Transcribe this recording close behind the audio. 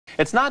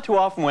It's not too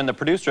often when the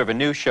producer of a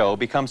new show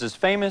becomes as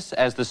famous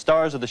as the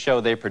stars of the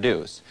show they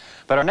produce.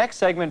 But our next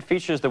segment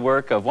features the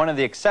work of one of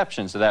the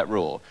exceptions to that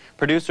rule,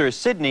 producers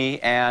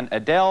Sydney and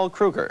Idele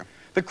Kruger.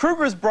 The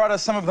Krugers brought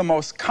us some of the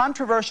most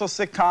controversial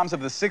sitcoms of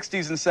the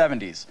 60s and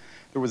 70s.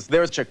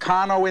 There's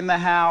Chicano in the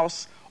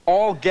House,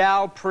 All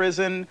Gal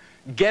Prison,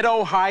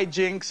 Ghetto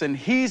Hijinks, and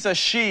He's a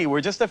She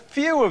were just a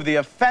few of the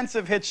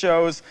offensive hit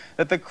shows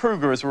that the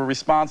Krugers were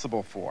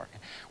responsible for.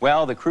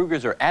 Well, the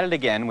Krugers are at it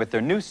again with their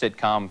new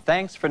sitcom,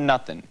 Thanks for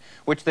Nothing,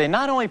 which they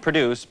not only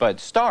produce, but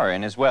star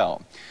in as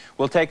well.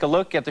 We'll take a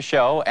look at the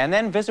show and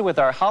then visit with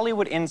our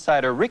Hollywood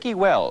insider, Ricky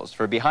Wells,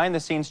 for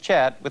behind-the-scenes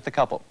chat with the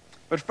couple.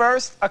 But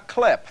first, a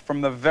clip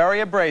from the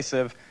very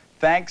abrasive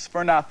Thanks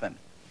for Nothing.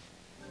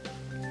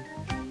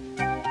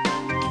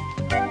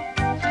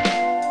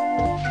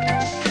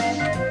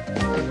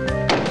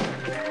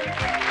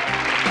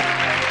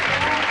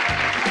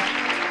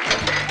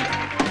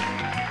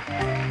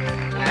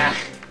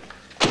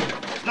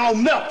 No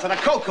milk for the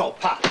Cocoa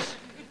Pops.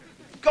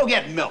 Go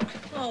get milk.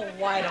 Oh,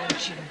 why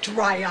don't you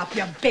dry up,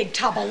 you big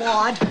tub of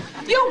lard?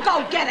 You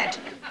go get it.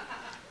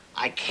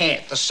 I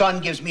can't. The sun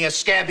gives me a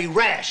scabby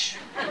rash.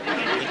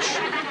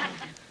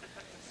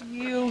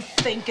 You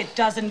think it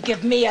doesn't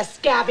give me a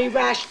scabby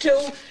rash, too?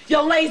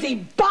 You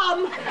lazy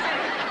bum!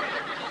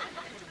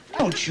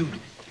 Don't you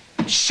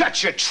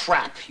shut your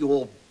trap, you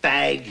old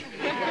bag.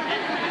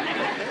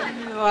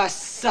 You're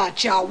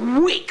such a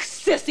weak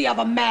sissy of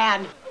a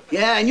man.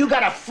 Yeah, and you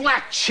got a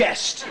flat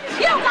chest.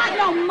 You got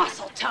no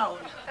muscle tone.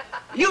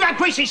 You got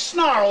greasy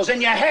snarls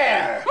in your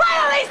hair. Well,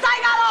 at least I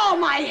got all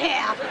my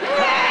hair.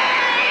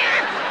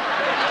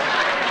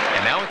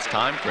 And now it's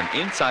time for an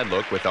inside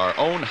look with our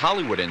own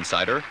Hollywood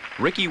insider,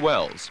 Ricky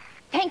Wells.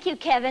 Thank you,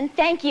 Kevin.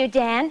 Thank you,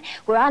 Dan.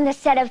 We're on the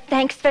set of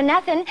Thanks for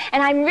Nothing,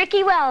 and I'm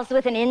Ricky Wells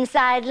with an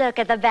inside look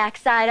at the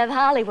backside of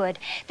Hollywood.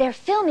 They're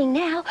filming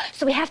now,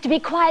 so we have to be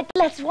quiet.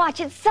 Let's watch.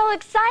 It's so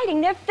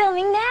exciting. They're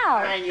filming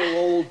now. And you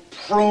old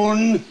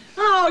prune.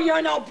 Oh,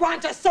 you're no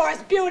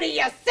brontosaurus beauty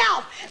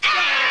yourself.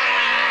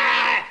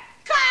 Ah!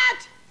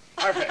 Cut!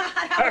 Perfect.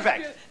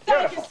 Perfect.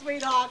 Thank you,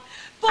 sweetheart.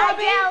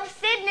 Bobby. Idele,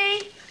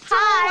 Sydney.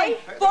 Hi.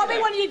 Bobby,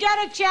 when you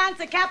get a chance,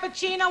 a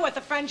cappuccino with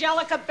a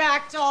Frangelica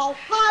Bactol.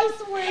 Hi,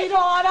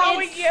 sweetheart. How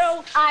are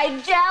you?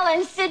 Idele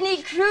and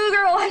Sydney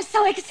Kruger. Oh, I'm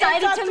so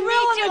excited It's a to thrill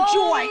meet you. and a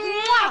joy.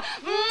 Oh,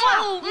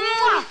 Mwah, mwah,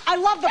 mwah. I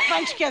love the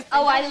French kiss.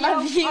 Oh, I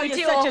love you, you're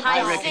too. such a Hi,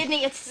 darling.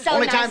 Sydney. It's so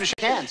Only nice. time to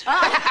shake hands.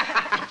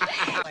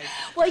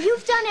 Well,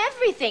 you've done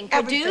everything.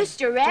 Produced,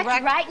 direct,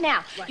 right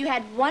now. Right. You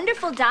had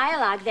wonderful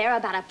dialogue there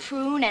about a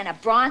prune and a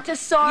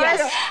brontosaurus.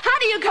 Yes. How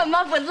do you come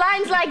up with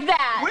lines like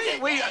that?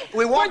 We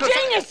We're walk.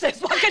 geniuses.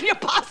 What can you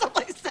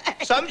possibly say?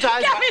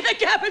 Sometimes Get me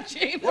the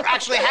cappuccino. we're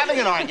actually having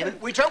an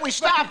argument. We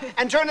stop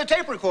and turn the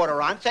tape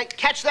recorder on. Say,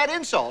 catch that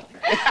insult.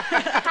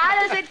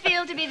 How does it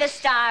feel to be the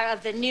star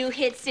of the new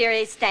hit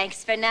series,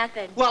 Thanks for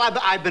Nothing? Well,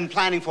 I've been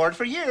planning for it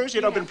for years.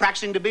 You know, been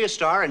practicing to be a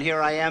star, and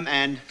here I am,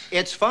 and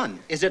it's fun.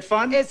 Is it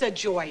fun? It's a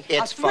joy.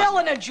 It's a thrill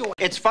fun. and a joy.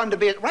 It's fun to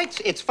be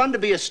It's fun to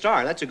be a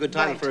star. That's a good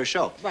title Right. for a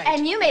show. Right.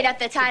 And you made up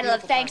the title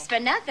of Thanks for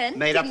Nothing.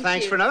 Made up didn't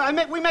Thanks you? for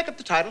Nothing. We make up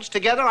the titles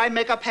together. I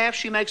make up half.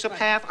 She makes up Right.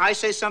 half. I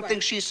say something.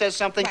 Right. She says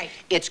something. Right.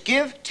 It's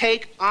give,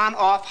 take, on,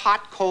 off,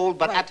 hot, cold,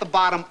 but Right. at the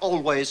bottom,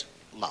 always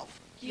love.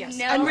 Yes.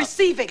 know- And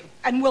receiving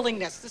and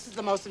willingness. This is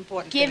the most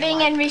important thing in Giving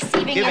life. and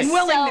receiving Giving. is so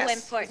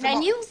Willingness. important. Come And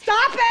on. you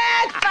Stop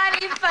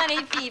it!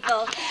 funny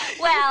people.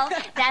 Well,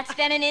 that's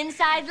been an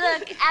inside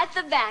look at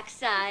the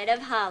backside of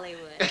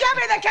Hollywood. Give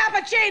me the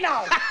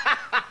cappuccino!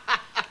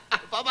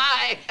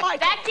 Bye-bye. Bye.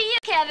 Back to you,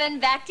 Kevin.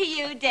 Back to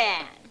you,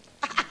 Dan.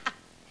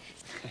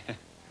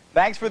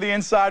 Thanks for the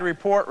inside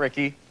report,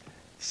 Ricky.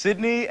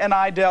 Sydney and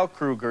Idele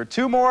Kruger,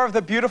 two more of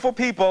the beautiful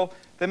people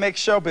that make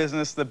show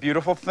business the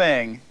beautiful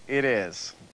thing it is.